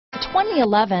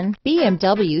2011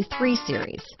 BMW 3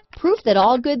 Series. Proof that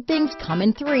all good things come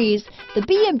in threes, the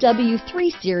BMW 3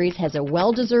 Series has a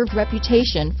well-deserved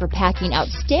reputation for packing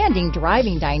outstanding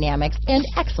driving dynamics and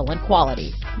excellent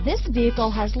quality. This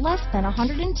vehicle has less than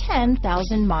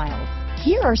 110,000 miles.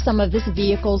 Here are some of this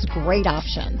vehicle's great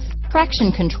options: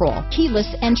 traction control,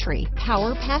 keyless entry,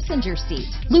 power passenger seat,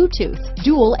 Bluetooth,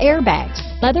 dual airbags,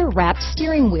 leather-wrapped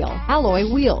steering wheel,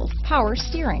 alloy wheels, power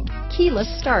steering, keyless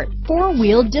start,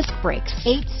 four-wheel disc brakes,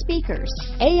 8 speakers,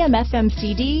 AM/FM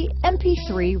CD,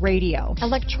 MP3 radio,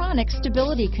 electronic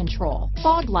stability control,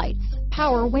 fog lights,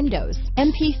 power windows,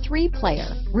 MP3 player,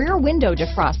 rear window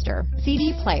defroster,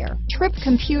 CD player, trip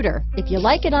computer. If you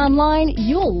like it online,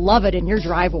 you'll love it in your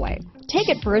driveway. Take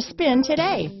it for a spin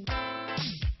today.